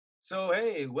So,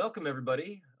 hey, welcome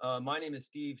everybody. My name is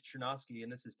Steve Chernosky, and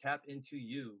this is Tap Into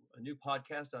You, a new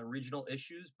podcast on regional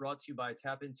issues brought to you by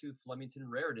Tap Into Flemington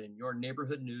Raritan, your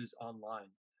neighborhood news online.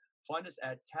 Find us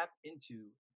at tapinto.net.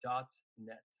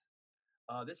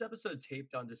 This episode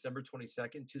taped on December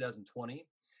 22nd, 2020,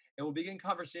 and we'll begin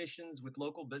conversations with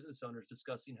local business owners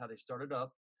discussing how they started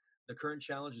up, the current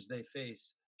challenges they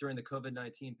face during the COVID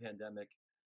 19 pandemic,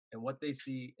 and what they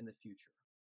see in the future.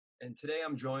 And today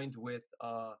I'm joined with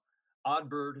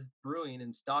Oddbird Brewing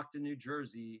in Stockton, New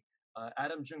Jersey,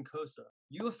 Adam Juncosa.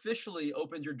 You officially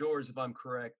opened your doors, if I'm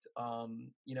correct,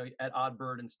 at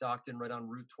Oddbird in Stockton, right on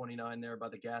Route 29 there by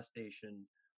the gas station.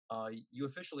 You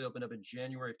officially opened up in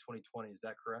January of 2020. Is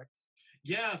that correct?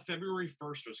 Yeah, February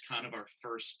 1st was kind of our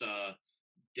first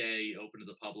day open to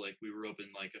the public. We were open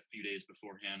like a few days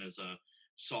beforehand as a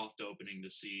soft opening to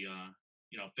see,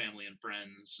 family and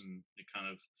friends, and it kind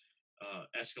of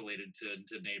escalated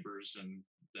to neighbors and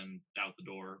then out the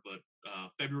door. But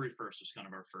February 1st was kind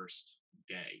of our first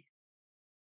day.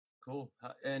 Cool.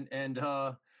 And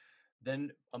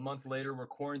then a month later we're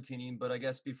quarantining. But I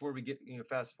guess before we get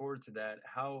fast forward to that,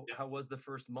 how Yeah. how was the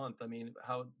first month? I mean,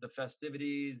 how the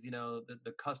festivities,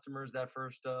 the customers that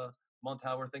first month.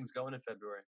 How were things going in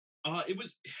February? It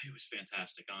was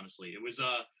fantastic. Honestly, it was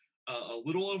a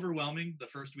little overwhelming the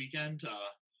first weekend.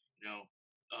 You know,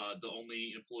 the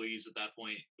only employees at that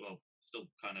point, well, still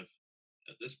kind of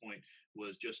at this point,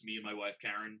 was just me and my wife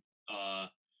Karen.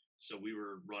 So we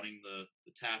were running the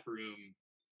tap room,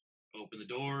 open the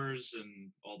doors,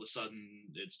 and all of a sudden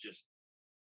it's just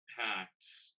packed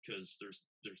because there's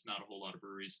not a whole lot of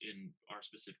breweries in our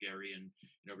specific area, and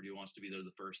nobody wants to be there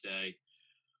the first day.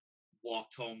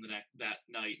 Walked home that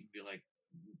night and be like,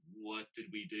 what did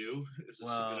we do? Is this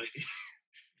a good Wow. idea?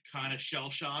 Kind of shell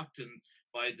shocked. And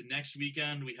by the next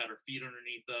weekend, we had our feet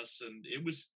underneath us, and it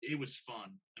was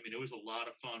fun. I mean, it was a lot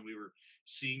of fun. We were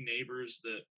seeing neighbors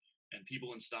that and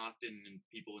people in Stockton and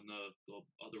people in the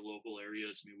other local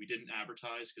areas. I mean, we didn't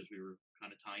advertise because we were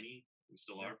kind of tiny. We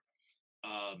still Yeah.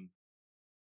 are.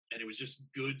 And it was just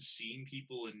good seeing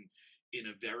people in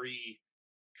a very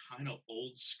kind of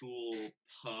old school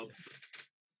pub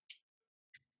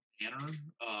Yeah. manner,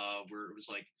 where it was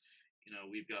like,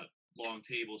 we've got long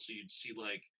tables, so you'd see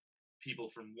like people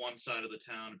from one side of the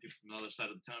town and people from the other side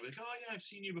of the town, like, oh yeah, I've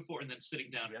seen you before, and then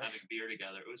sitting down and Yep. having beer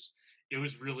together. It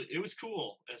was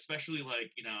cool, especially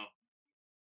like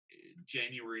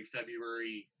January,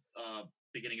 February,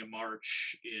 beginning of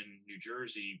March in New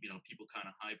Jersey. People kind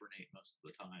of hibernate most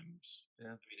of the times. Yeah.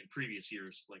 I mean, in previous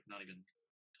years, like not even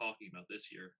talking about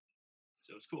this year.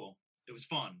 So it was cool. It was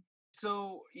fun.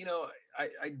 So,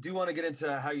 I do want to get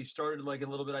into how you started like a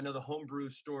little bit. I know the homebrew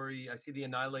story. I see the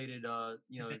Annihilated,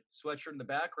 sweatshirt in the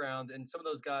background, and some of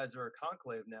those guys are a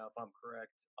conclave now, if I'm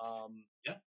correct.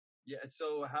 Yeah. Yeah. And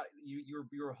so, how you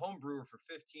were a home brewer for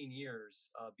 15 years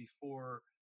before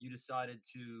you decided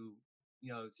to,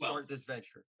 Well, start this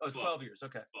venture. Oh, 12. 12 years.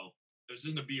 Okay. Well, I was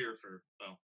in a beer for,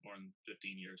 well, more than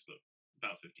 15 years, but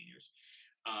about 15 years.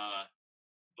 Uh,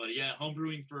 but yeah,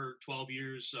 homebrewing for 12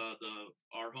 years.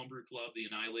 Our homebrew club, the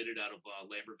Annihilated, out of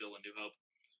Lambertville and New Hope,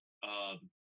 um,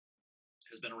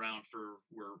 has been around for,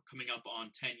 we're coming up on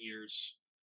 10 years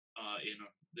in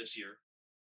this year.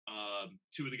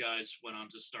 Two of the guys went on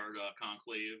to start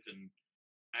Conclave, and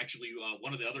actually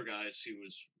one of the other guys, who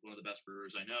was one of the best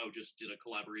brewers I know, just did a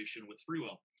collaboration with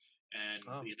Freewill, and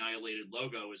Oh, the Annihilated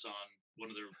logo is on one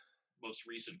of their most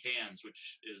recent cans,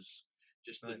 which is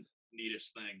just the nice.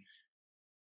 neatest thing.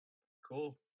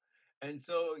 Cool. And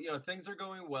so, things are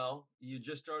going well. You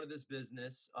just started this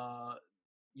business.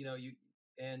 You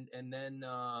and then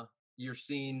you're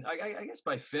seeing. I guess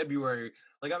by February,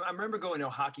 like I remember going to a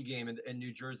hockey game in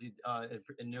New Jersey,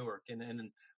 in Newark, and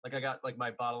like I got like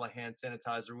my bottle of hand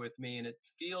sanitizer with me, and it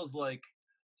feels like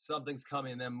something's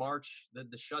coming. And then March,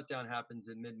 the shutdown happens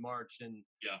in mid March, and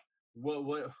Yeah.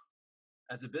 what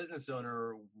as a business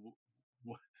owner,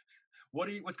 what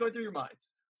what's going through your mind?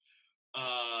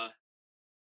 Uh,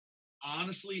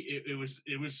 Honestly, it was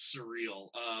surreal.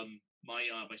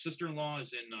 My sister-in-law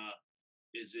is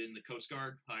in the Coast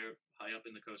Guard, high up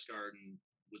in the Coast Guard, and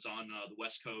was on the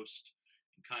West Coast,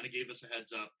 and kind of gave us a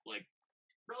heads up, like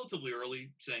relatively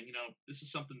early, saying, this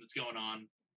is something that's going on.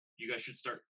 You guys should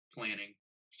start planning,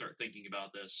 start thinking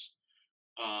about this.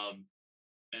 Um,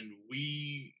 and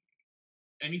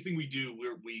anything we do,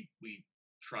 we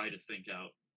try to think out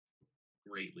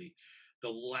greatly. The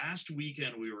last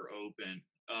weekend we were open,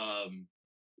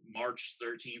 March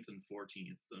 13th and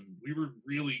 14th, and we were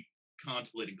really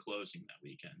contemplating closing that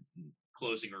weekend,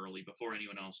 closing early before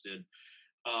anyone else did.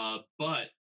 But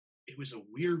it was a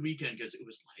weird weekend because it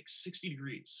was like 60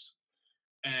 degrees.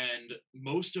 And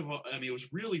I mean, it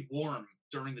was really warm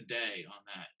during the day on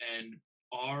that. And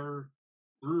our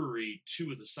brewery,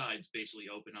 two of the sides basically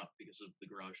open up because of the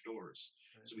garage doors.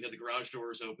 Right. So we had the garage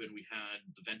doors open, we had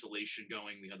the ventilation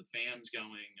going, we had the fans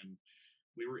going, and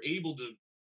we were able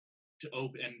to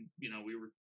open, and we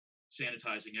were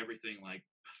sanitizing everything like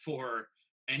before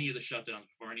any of the shutdowns,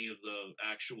 before any of the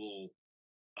actual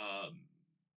um,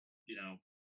 you know,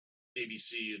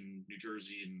 ABC and New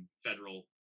Jersey and federal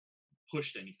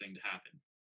pushed anything to happen.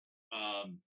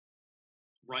 Um,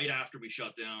 right after we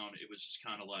shut down, it was just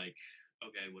kind of like,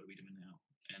 okay, what are we doing now?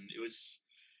 And it was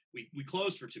we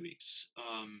closed for 2 weeks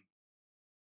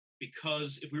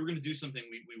because if we were going to do something,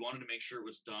 we wanted to make sure it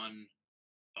was done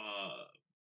uh,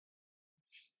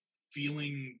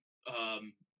 feeling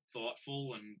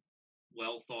thoughtful and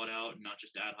well thought out, and not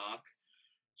just ad hoc.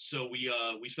 So we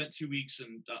spent 2 weeks,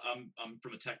 and I'm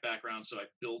from a tech background, so I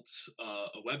built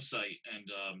a website and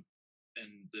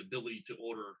the ability to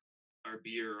order our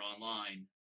beer online,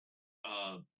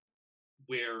 uh,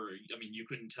 where I mean you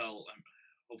couldn't tell.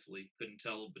 Hopefully couldn't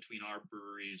tell between our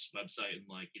brewery's website and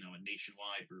like a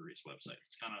nationwide brewery's website.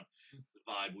 It's kind of the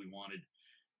vibe we wanted,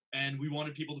 and we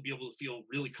wanted people to be able to feel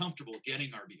really comfortable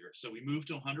getting our beer. So we moved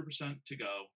to 100% to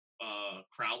go,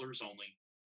 crowlers only,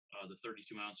 the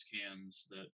 32-ounce cans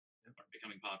that are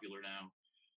becoming popular now.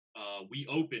 We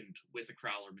opened with a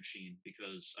crowler machine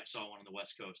because I saw one on the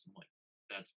West Coast. I'm like,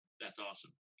 that's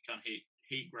awesome. Kind of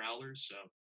hate growlers, so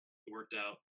it worked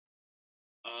out.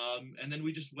 And then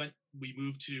we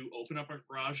moved to open up our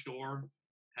garage door,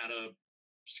 had a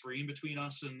screen between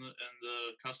us and the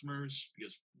customers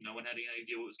because no one had any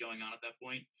idea what was going on at that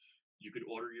point. You could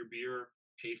order your beer,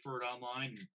 pay for it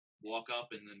online, and walk up,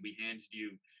 and then we handed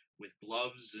you with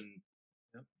gloves and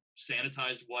Yep.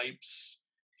 sanitized wipes,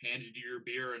 handed you your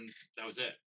beer, and that was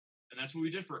it. And that's what we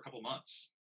did for a couple months.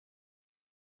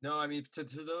 No, I mean to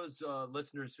those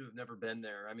listeners who have never been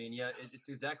there, I mean, yeah, it's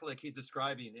exactly like he's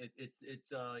describing.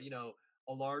 It's a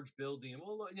large building,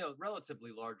 well,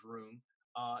 relatively large room,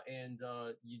 and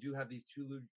you do have these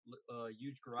two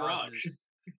huge Garage. garages.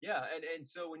 Yeah, and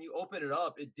so when you open it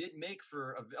up, it did make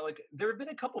for like there have been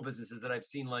a couple businesses that I've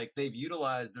seen like they've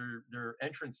utilized their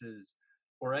entrances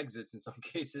or exits in some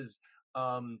cases,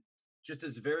 um, just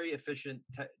as very efficient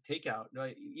takeout,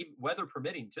 right? Even weather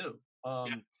permitting too.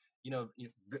 Yeah.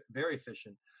 Very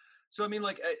efficient. So I mean,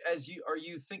 like, as you are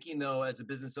you thinking though, as a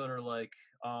business owner, like,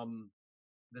 um,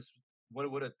 this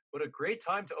what a great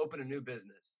time to open a new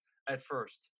business at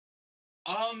first.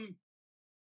 Um,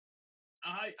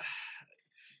 I,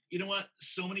 you know what?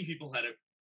 So many people had it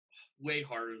way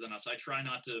harder than us. I try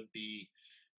not to be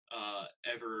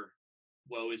ever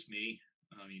woe is me.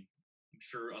 I mean, I'm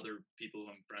sure other people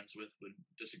I'm friends with would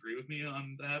disagree with me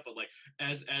on that, but like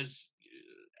as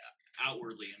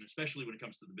outwardly, and especially when it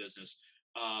comes to the business,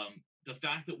 the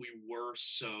fact that we were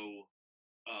so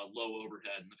low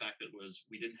overhead, and the fact that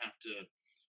we didn't have to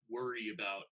worry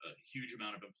about a huge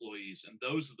amount of employees, and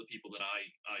those are the people that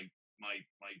my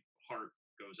heart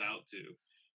goes out to.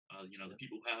 The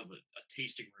people who have a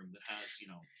tasting room that has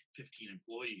 15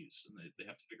 employees, and they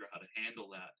have to figure out how to handle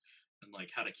that, and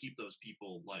like how to keep those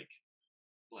people like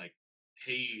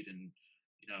paid, and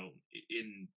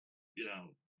in you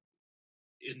know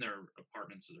in their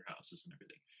apartments or their houses and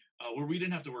everything, where we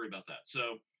didn't have to worry about that.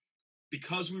 So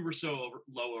because we were so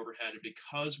low overhead, and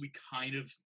because we kind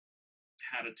of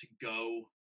had a to go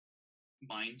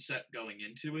mindset going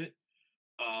into it,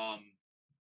 um,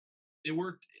 it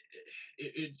worked.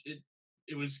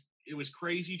 It was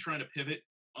crazy trying to pivot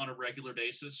on a regular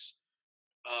basis,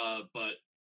 but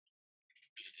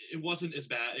it wasn't as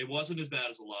bad. It wasn't as bad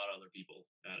as a lot of other people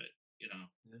at it,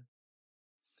 Yeah.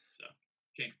 So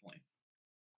can't complain.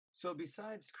 So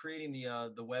besides creating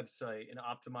the website and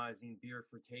optimizing beer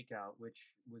for takeout,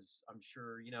 which was, I'm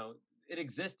sure, it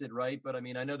existed, right? But I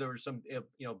mean, I know there was some,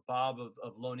 Bob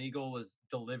of Lone Eagle was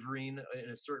delivering in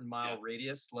a certain Yeah, mile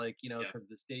radius, like, yeah. because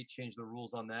the state changed the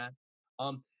rules on that.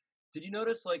 Um, did you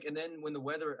notice, like, and then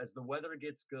as the weather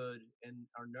gets good and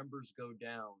our numbers go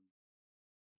down,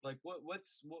 like what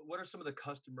are some of the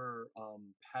customer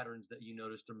patterns that you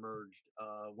noticed emerged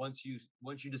once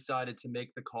you decided to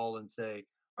make the call and say,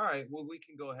 all right, well, we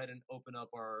can go ahead and open up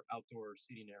our outdoor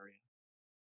seating area.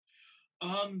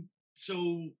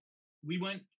 So we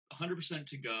went 100%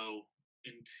 to go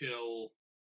until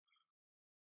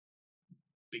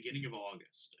beginning of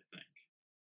August, I think.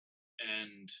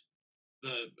 And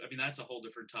I mean, that's a whole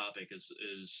different topic,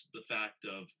 is the fact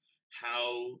of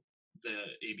how the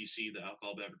ABC, the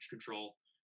Alcohol Beverage Control,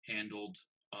 handled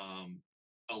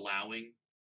allowing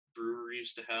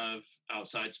breweries to have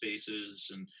outside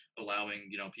spaces, and allowing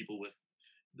people with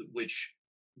which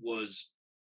was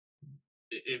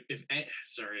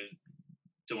sorry,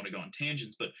 don't want to go on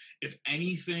tangents, but if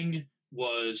anything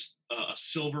was a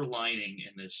silver lining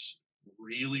in this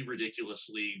really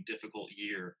ridiculously difficult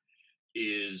year,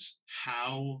 is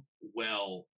how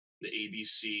well the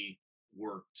ABC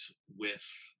worked with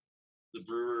the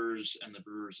Brewers and the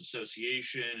Brewers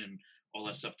Association and all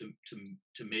that stuff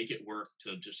to make it work,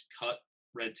 to just cut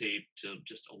red tape, to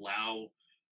just allow,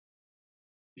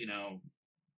 you know,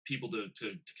 people to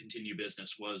continue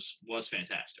business was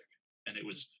fantastic. And it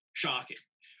was shocking,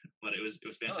 but it was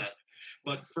Huh. fantastic.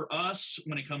 But for us,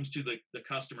 when it comes to the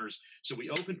customers, so we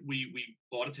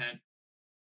bought a tent.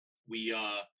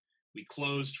 We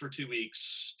closed for 2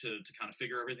 weeks to kind of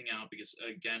figure everything out, because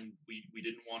again, we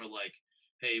didn't want to, like,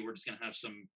 hey, we're just gonna have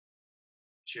some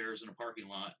chairs in a parking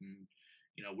lot, and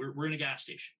we're in a gas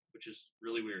station, which is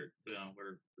really weird.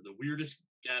 We're the weirdest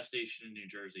gas station in New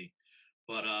Jersey,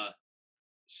 but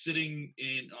sitting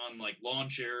in on like lawn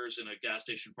chairs in a gas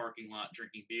station parking lot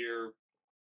drinking beer,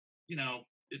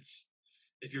 it's,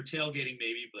 if you're tailgating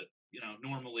maybe, but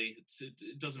normally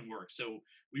it doesn't work. So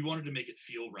we wanted to make it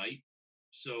feel right.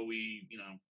 So we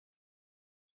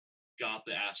got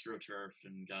the AstroTurf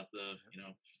and got the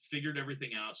figured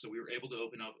everything out. So we were able to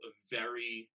open up a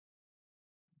very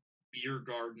beer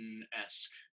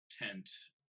garden-esque tent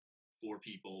for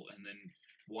people, and then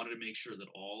wanted to make sure that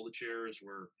all the chairs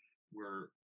were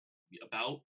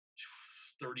about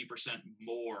 30%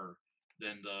 more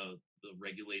than the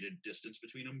regulated distance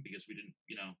between them, because we didn't,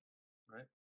 Right.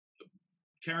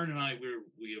 Karen and I,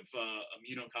 we have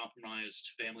immunocompromised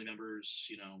family members,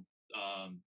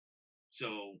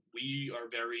 so we are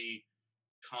very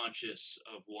conscious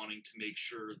of wanting to make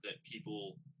sure that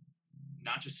people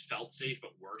not just felt safe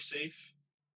but were safe.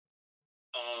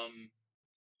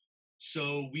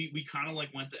 So we kind of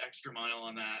like went the extra mile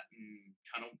on that, and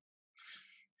kind of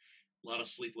a lot of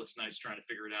sleepless nights trying to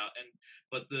figure it out.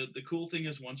 But the cool thing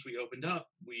is, once we opened up,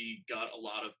 we got a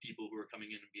lot of people who were coming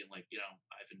in and being like,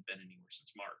 I haven't been anywhere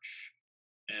since March,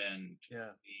 and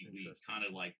Yeah. we kind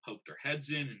of like poked our heads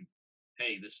in, and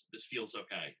hey, this feels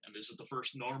okay, and this is the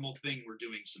first normal thing we're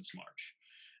doing since March,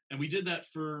 and we did that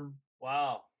for,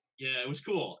 Wow. yeah, it was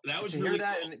cool. That was To hear really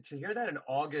that, cool. and to hear that in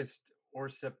August or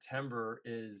September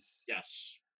is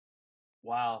Yes.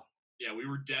 wow. Yeah, we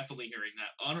were definitely hearing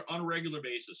that on a regular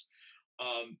basis.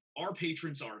 Our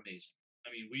patrons are amazing.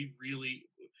 I mean,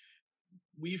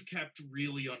 we've kept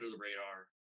really under the radar,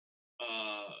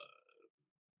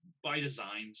 by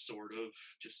design, sort of,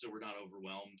 just so we're not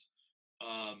overwhelmed.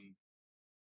 Wow,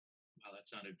 that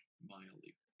sounded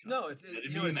mildly. No, I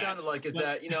didn't mean it that. sounded like is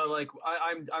But that like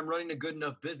I'm running a good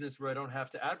enough business where I don't have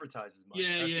to advertise as much.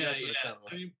 yeah, yeah, That's what it yeah. sounded I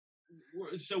like. mean,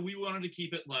 so we wanted to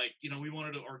keep it like, we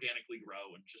wanted to organically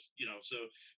grow, and just, so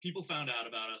people found out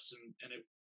about us, and it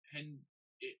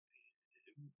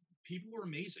people were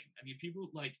amazing. I mean, people,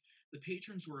 like, the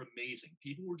patrons were amazing.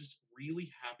 People were just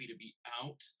really happy to be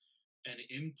out and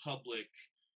in public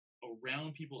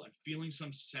around people and feeling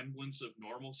some semblance of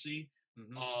normalcy,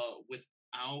 Hmm.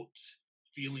 without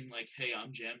feeling like, hey,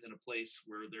 I'm jammed in a place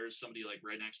where there's somebody like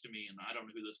right next to me and I don't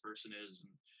know who this person is.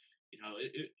 And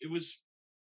it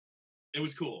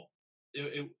was cool.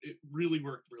 It really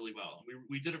worked really well.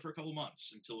 We did it for a couple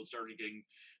months until it started getting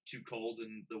too cold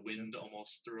and the Yep. wind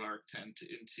almost threw our tent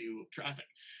into traffic.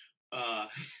 But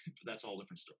that's a whole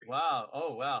different story. Wow.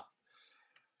 Oh wow.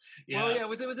 Well, Yeah. yeah, it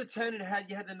was a 10.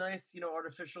 You had the nice,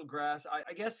 artificial grass.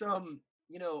 I guess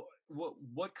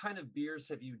what kind of beers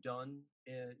have you done?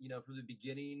 From the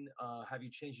beginning, have you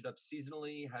changed it up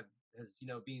seasonally? Has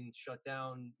being shut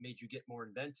down made you get more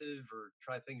inventive or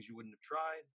try things you wouldn't have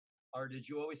tried? Or did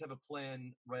you always have a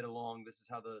plan right along? This is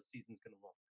how the season's going to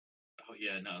look. Oh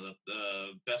yeah. No,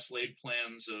 the best laid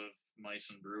plans of mice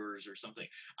and brewers or something.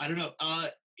 I don't know.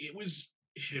 It was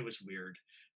weird.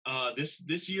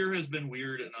 This year has been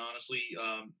weird, and honestly,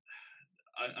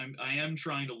 I am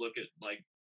trying to look at like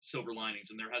silver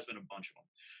linings, and there has been a bunch of them.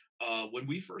 When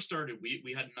we first started,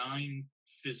 we had 9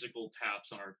 physical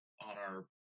taps on our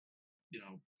you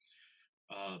know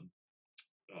um,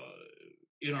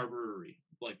 in our brewery,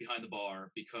 like behind the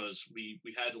bar, because we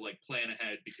had to like plan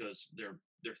ahead, because they're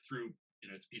through,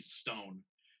 it's a piece of stone,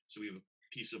 so we have a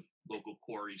piece of local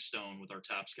quarry stone with our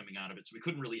taps coming out of it, so we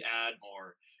couldn't really add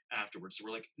more afterwards. So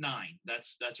we're like, 9.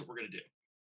 That's what we're gonna do.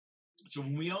 So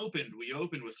when we opened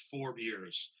with 4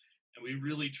 beers, and we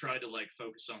really tried to like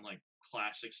focus on like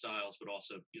classic styles, but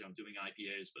also doing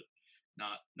IPAs, but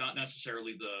not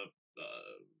necessarily the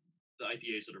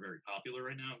IPAs that are very popular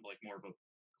right now, like more of a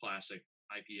classic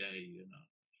IPA and a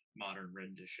modern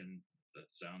rendition that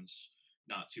sounds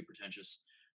not too pretentious.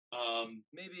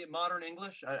 Maybe modern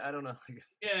English. I don't know.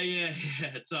 Yeah, yeah,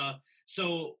 yeah. It's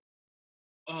so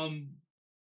um,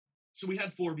 so we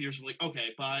had 4 beers. We're like, okay,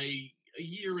 by a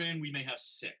year in, we may have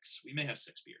six. We may have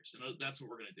 6 beers, and that's what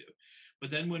we're gonna do.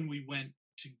 But then when we went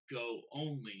to go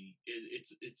only,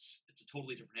 it's a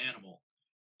totally different animal.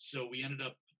 So we ended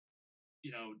up,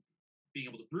 you know, being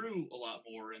able to brew a lot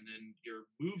more, and then you're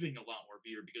moving a lot more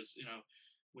beer because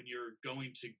when you're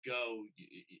going to go,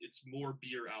 it's more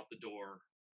beer out the door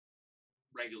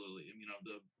regularly. And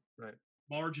the Right.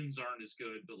 margins aren't as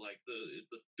good, but like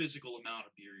the physical amount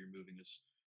of beer you're moving is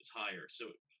higher. So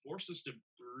it forced us to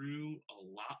brew a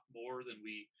lot more than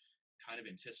we kind of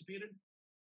anticipated.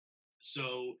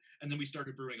 So, and then we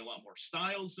started brewing a lot more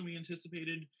styles than we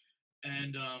anticipated.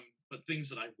 And but things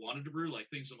that I wanted to brew, like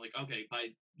things I'm like, okay,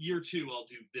 by year 2 I'll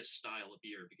do this style of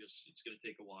beer because it's going to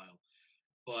take a while.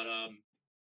 But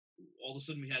all of a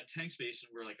sudden we had tank space,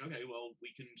 and we're like, okay, well,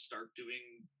 we can start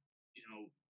doing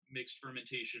mixed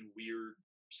fermentation weird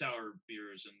sour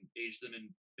beers and age them in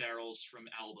barrels from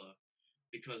Alba,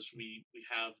 because we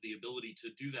have the ability to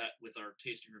do that with our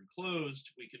tasting room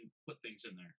closed. We can put things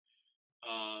in there.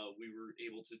 We were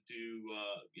able to do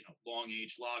long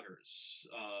aged lagers.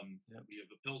 Yep. We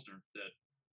have a pilsner that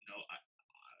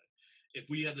if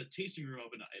we had the tasting room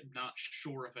open, I'm not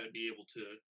sure if I'd be able to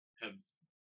have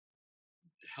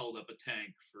held up a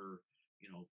tank for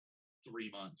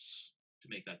 3 months to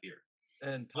make that beer.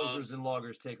 And pilsners and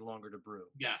lagers take longer to brew.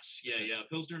 Yes, yeah.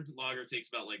 Pilsner and lager takes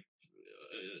about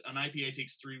an IPA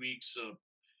takes 3 weeks. So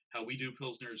how we do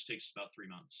pilsners takes about 3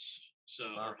 months. So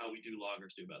or how we do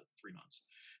lagers do about 3 months.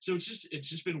 So it's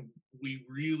just been, we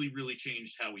really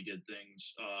changed how we did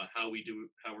things, how we're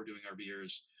doing our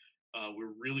beers.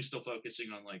 We're really still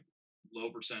focusing on like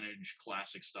low percentage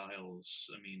classic styles.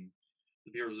 I mean,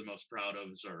 the beer we're the most proud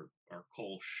of is our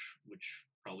Kolsch, which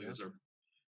probably was our.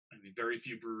 I mean, very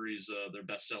few breweries their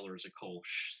best seller is a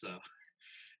Kolsch, so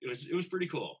it was pretty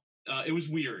cool. It was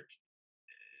weird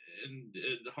and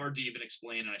hard to even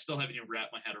explain, and I still haven't even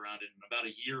wrapped my head around it. And about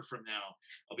a year from now,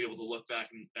 I'll be able to look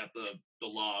back at the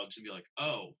logs and be like,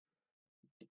 oh,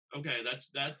 okay,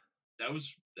 that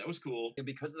was cool. And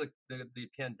because of the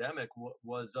pandemic,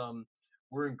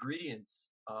 were ingredients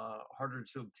harder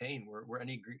to obtain? Were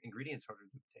any ingredients harder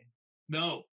to obtain?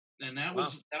 No, and that Wow.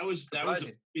 was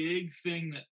a big thing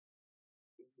that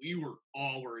we were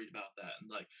all worried about that. And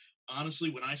like honestly,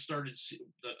 when I started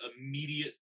the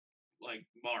immediate like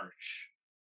March,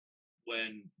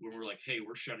 when we're like, hey,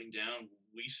 we're shutting down,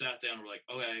 we sat down. We're like,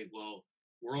 okay, well,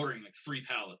 we're ordering like 3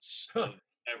 pallets of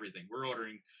everything. We're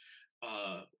ordering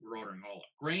all our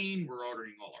grain. We're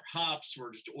ordering all our hops.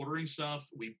 We're just ordering stuff.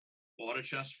 We bought a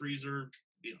chest freezer,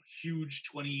 huge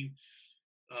 20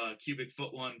 cubic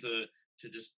foot one to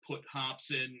just put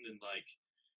hops in, and like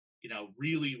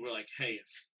really we're like, hey,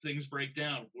 if things break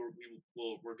down,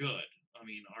 we're good. I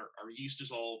mean, our yeast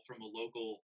is all from a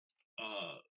local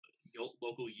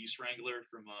yeast wrangler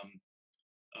from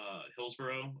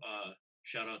Hillsboro.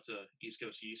 Shout out to East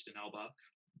Coast Yeast in Albach,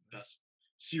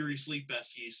 seriously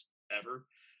best yeast ever.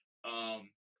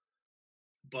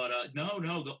 But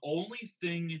no, the only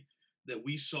thing that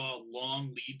we saw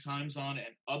long lead times on,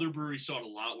 and other breweries saw it a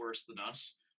lot worse than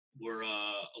us, were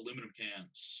aluminum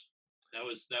cans. That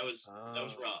was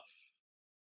rough.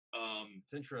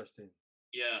 It's interesting.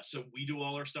 Yeah, so we do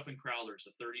all our stuff in crowlers,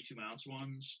 the 32-ounce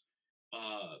ones.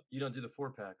 You don't do the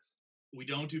 4-packs. We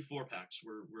don't do 4-packs.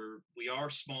 We are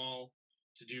small.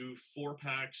 To do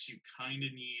 4-packs, you kind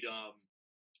of need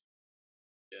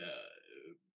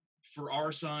for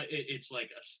our size, it's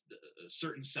like a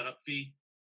certain setup fee,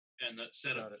 and that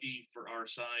setup fee for our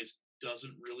size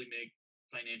doesn't really make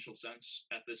financial sense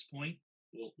at this point.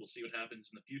 We'll see what happens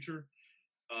in the future.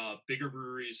 Bigger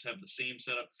breweries have the same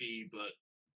setup fee, but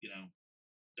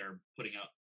they're putting out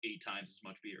 8 times as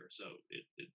much beer, so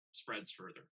it spreads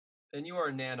further. And you are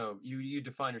a nano. You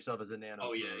define yourself as a nano.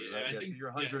 Oh yeah, brewery, right? I think, so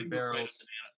you're 100 barrels.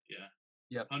 Right,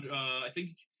 yeah. I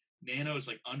think nano is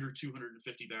like under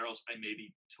 250 barrels. I may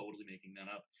be totally making that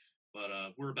up, but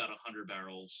we're about 100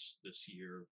 barrels this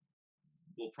year.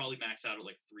 We'll probably max out at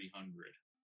like 300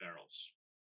 barrels.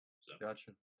 So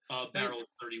gotcha. Barrel is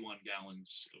 31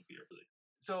 gallons of beer.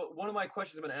 So one of my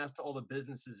questions I'm going to ask to all the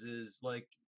businesses is like,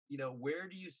 where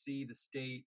do you see the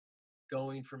state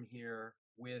going from here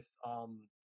with,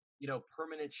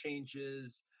 permanent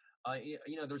changes?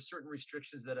 There's certain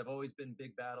restrictions that have always been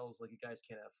big battles. Like you guys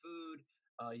can't have food.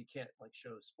 You can't like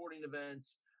show sporting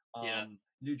events.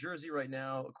 New Jersey right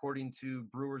now, according to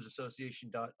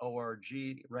brewersassociation.org,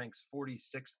 ranks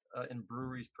 46th in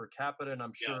breweries per capita. And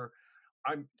I'm sure,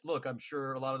 I'm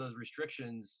sure a lot of those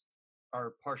restrictions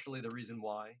are partially the reason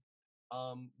why.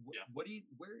 I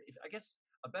guess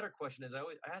a better question is, I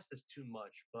ask this too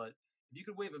much, but if you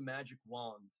could wave a magic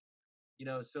wand,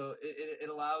 So it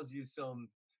allows you some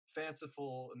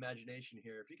fanciful imagination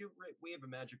here. If you could wave a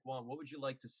magic wand, what would you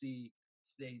like to see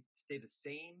stay the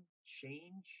same,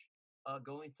 change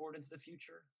going forward into the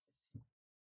future?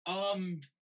 Um,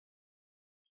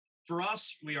 for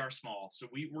us, we are small, so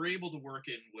we're able to work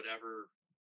in whatever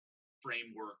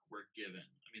framework we're given.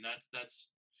 I mean, that's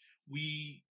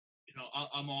we,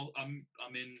 I'm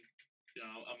in,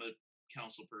 I'm a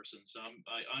council person, so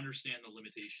I understand the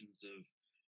limitations of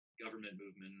government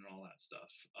movement and all that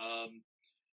stuff.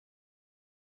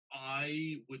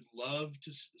 I would love to,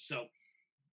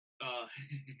 uh,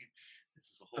 this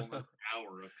is a whole nother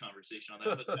hour of conversation on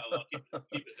that, but no, I'll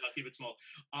keep it small.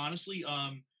 Honestly,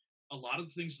 a lot of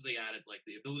the things that they added, like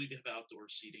the ability to have outdoor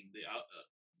seating, the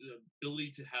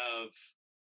ability to have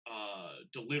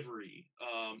delivery,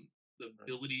 the Right.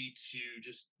 ability to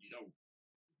just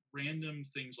random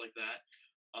things like that.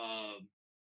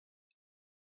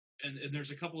 And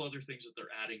there's a couple other things that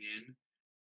they're adding in,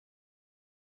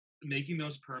 making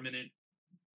those permanent,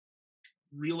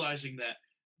 realizing that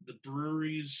the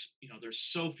breweries, there's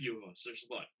so few of us. There's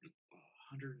what,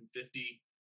 150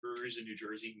 breweries in New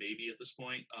Jersey, maybe at this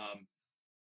point.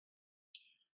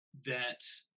 That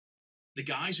the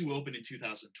guys who opened in That's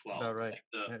 2012, about right. like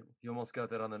the Yeah, you almost got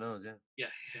that on the nose. Yeah. yeah,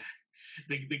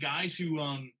 yeah, the guys who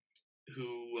uh,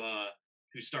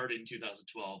 who started in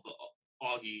 2012,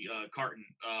 Augie, Carton,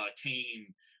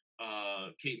 Kane,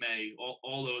 Kate May,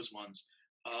 all those ones.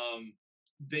 Um,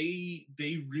 they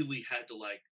really had to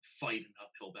like fight an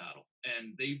uphill battle,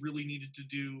 and they really needed to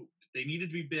do. They needed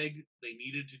to be big. They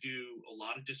needed to do a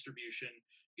lot of distribution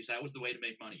because that was the way to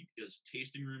make money. Because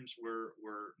tasting rooms were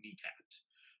kneecapped.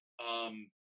 Um,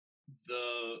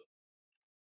 the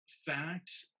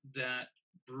fact that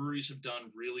breweries have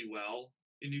done really well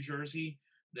in New Jersey,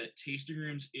 that tasting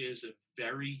rooms is a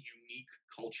very unique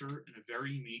culture and a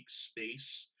very unique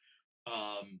space,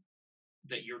 um,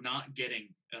 that you're not getting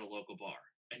at a local bar.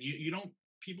 And you don't,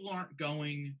 people aren't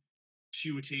going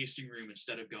to a tasting room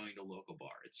instead of going to a local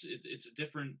bar. It's a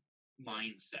different Yeah.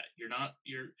 mindset.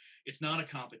 It's not a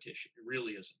competition. It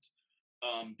really isn't.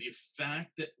 The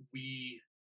fact that we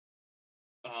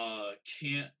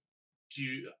can't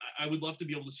do, I would love to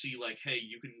be able to see like, hey,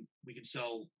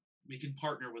 we can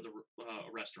partner with a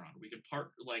restaurant. We can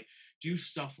like do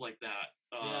stuff like that.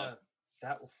 Yeah.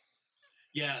 That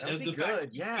Yeah, that would be the fact that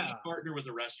good. you Yeah. can't partner with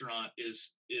a restaurant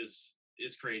is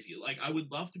crazy. Like, I would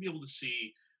love to be able to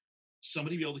see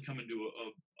somebody be able to come into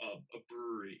a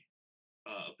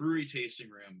brewery tasting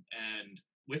room and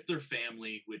with their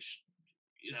family, which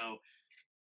you know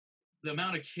the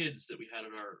amount of kids that we had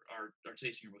at our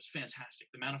tasting room was fantastic.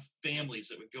 The amount of families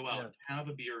that would go out Yeah. and have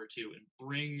a beer or two and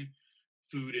bring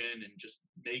food in and just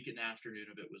make an afternoon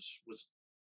of it was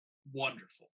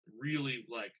wonderful. Really,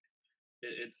 like,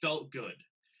 it felt good.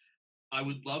 I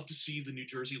would love to see the New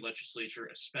Jersey legislature,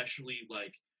 especially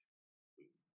like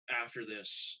after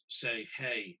this, say,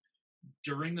 hey,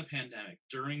 during the pandemic,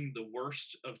 during the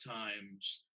worst of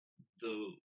times,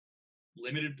 the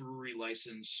limited brewery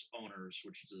license owners,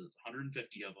 which is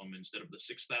 150 of them instead of the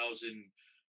 6,000,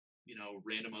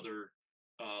 random other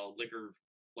liquor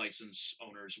license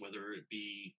owners, whether it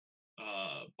be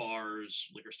bars,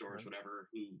 liquor stores, Right. whatever,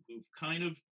 who've kind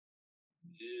of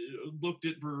looked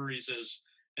at breweries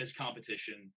as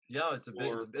competition. Yeah. It's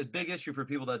Or a big issue for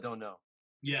people that don't know.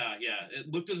 yeah, it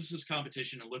looked at us as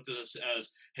competition and looked at us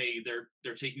as, hey,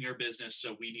 they're taking our business,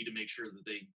 so we need to make sure that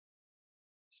they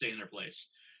stay in their place.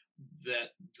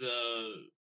 That the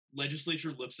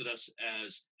legislature looks at us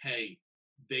as, hey,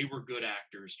 they were good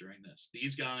actors during this.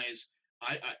 These guys,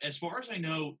 as far as I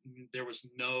know, there was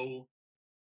no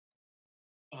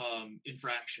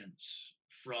infractions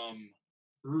from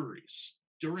breweries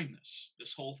during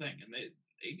this whole thing, and they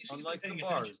ABC's been Unlike some paying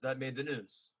attention. bars that made the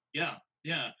news. Yeah,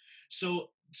 yeah.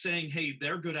 So saying, hey,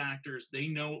 they're good actors. They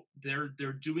know they're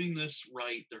doing this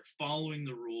right. They're following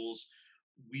the rules.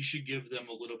 We should give them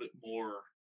a little bit more,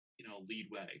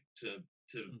 leadway to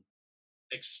Mm.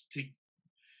 to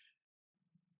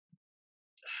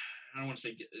I don't want to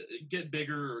say get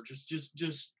bigger or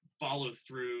just follow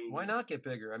through. Why not get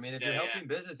bigger? I mean, if you're Yeah, yeah, helping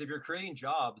business, if you're creating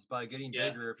jobs by getting yeah.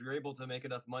 bigger, if you're able to make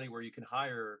enough money where you can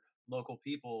hire local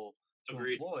people to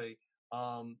Agreed. employ,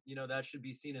 that should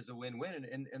be seen as a win-win.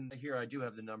 And here I do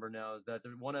have the number now is that the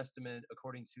one estimate,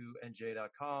 according to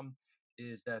NJ.com,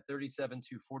 is that 37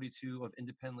 to 42 of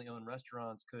independently owned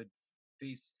restaurants could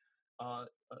face a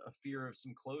fear of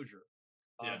some closure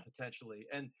Yeah, potentially.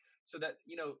 And so that,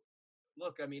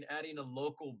 look, I mean, adding a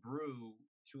local brew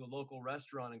to a local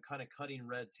restaurant and kind of cutting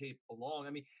red tape along. I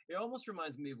mean, it almost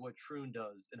reminds me of what Troon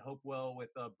does in Hopewell with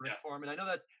Brick Yeah. Farm, and I know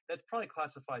that's probably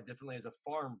classified differently as a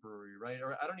farm brewery, right?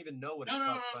 Or I don't even know what No, it's no,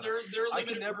 no, no. classified. They're a I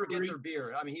can limited never get brewery. their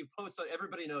beer. I mean, he posts.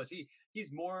 Everybody knows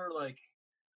he's more like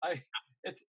I.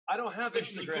 It's I don't have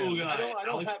Alex is a Instagram. cool guy. I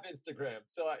don't Alex, have Instagram,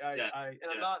 so yeah, I'm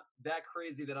yeah, not that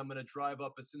crazy that I'm going to drive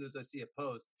up as soon as I see a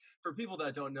post. For people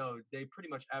that don't know, they pretty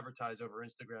much advertise over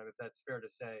Instagram, if that's fair to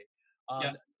say.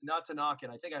 yeah. Not to knock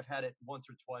it, I think I've had it once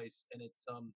or twice, and it's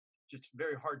just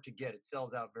very hard to get. It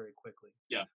sells out very quickly.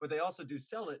 Yeah. But they also do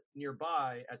sell it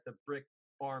nearby at the Brick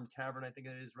Farm Tavern, I think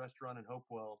it is, restaurant in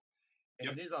Hopewell, and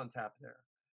Yep. it is on tap there.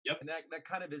 Yep. And that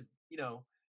kind of is,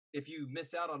 if you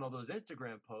miss out on all those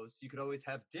Instagram posts, you could always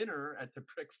have dinner at the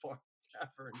Brick Farm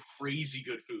Tavern. Crazy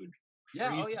good food. Yeah.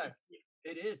 Crazy Oh, yeah. good food.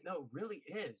 It is. No, it really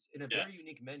is, in a Yeah. very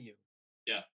unique menu.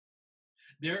 Yeah.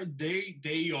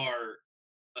 They are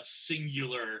a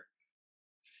singular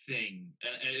thing,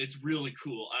 and it's really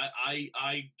cool.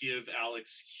 I give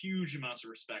Alex huge amounts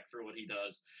of respect for what he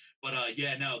does. But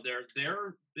yeah, no,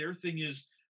 their thing is,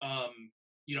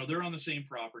 they're on the same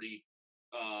property,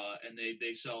 and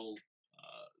they sell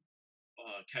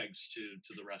kegs to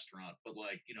the restaurant, but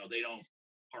they don't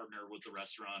partner with the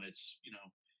restaurant. It's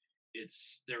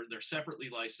they're separately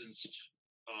licensed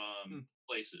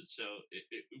places, so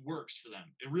it works for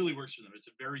them. It really works for them. It's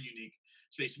a very unique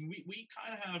space, and we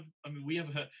kind of have. I mean, we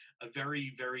have a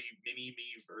very very mini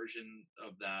me version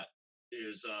of that.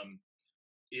 Is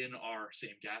in our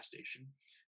same gas station.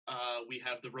 We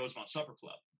have the Rosemont Supper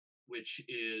Club, which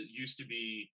used to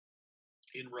be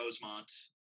in Rosemont.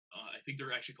 I think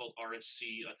they're actually called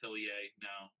RSC Atelier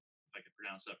now, if I can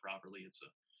pronounce that properly. It's a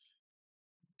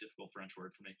difficult French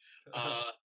word for me.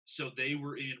 So they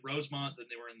were in Rosemont, then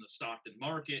they were in the Stockton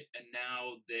Market, and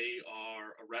now they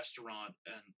are a restaurant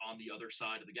and on the other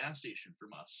side of the gas station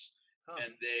from us. Huh.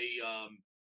 And they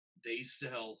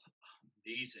sell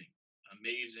amazing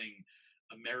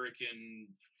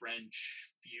American French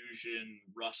fusion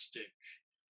rustic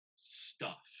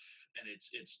stuff. And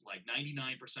it's like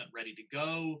 99% ready to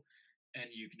go, and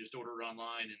you can just order it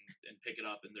online and pick it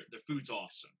up, and their food's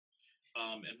awesome.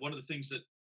 And one of the things that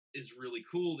is really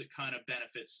cool that kind of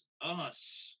benefits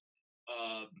us,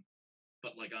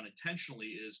 but like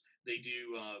unintentionally, is they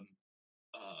do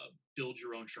build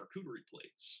your own charcuterie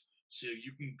plates. So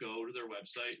you can go to their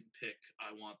website and pick,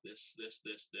 I want this, like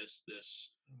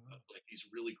these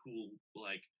really cool,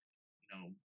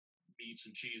 meats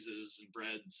and cheeses and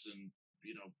breads and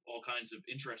all kinds of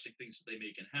interesting things that they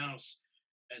make in house,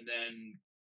 and then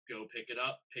go pick it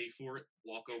up, pay for it,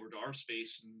 walk over to our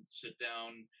space and sit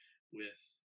down with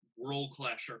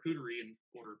world-class charcuterie and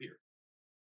order a beer,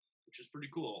 which is pretty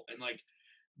cool. And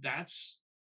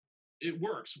it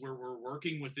works where we're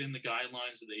working within the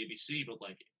guidelines of the ABC, but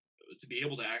to be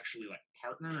able to actually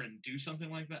partner and do something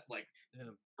like that,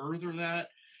 further that,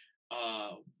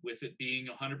 with it being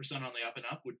 100% on the up and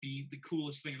up, would be the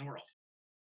coolest thing in the world.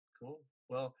 Cool.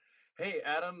 Well, hey,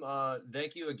 Adam,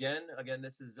 thank you again. Again,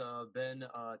 this has been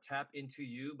Tap Into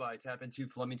You by Tap Into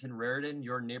Flemington Raritan,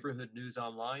 your neighborhood news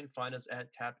online. Find us at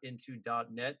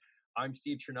tapinto.net. I'm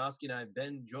Steve Chernosky, and I've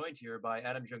been joined here by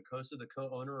Adam Juncosa, the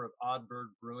co-owner of Odd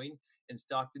Bird Brewing in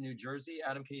Stockton, New Jersey.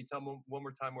 Adam, can you tell them one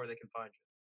more time where they can find you?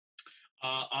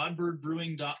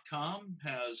 Oddbirdbrewing.com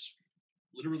has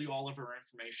literally all of our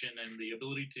information and the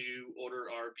ability to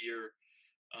order our beer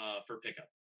for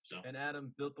pickup. So. And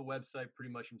Adam built the website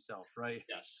pretty much himself, right?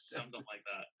 Yes, something like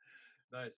that. Nice.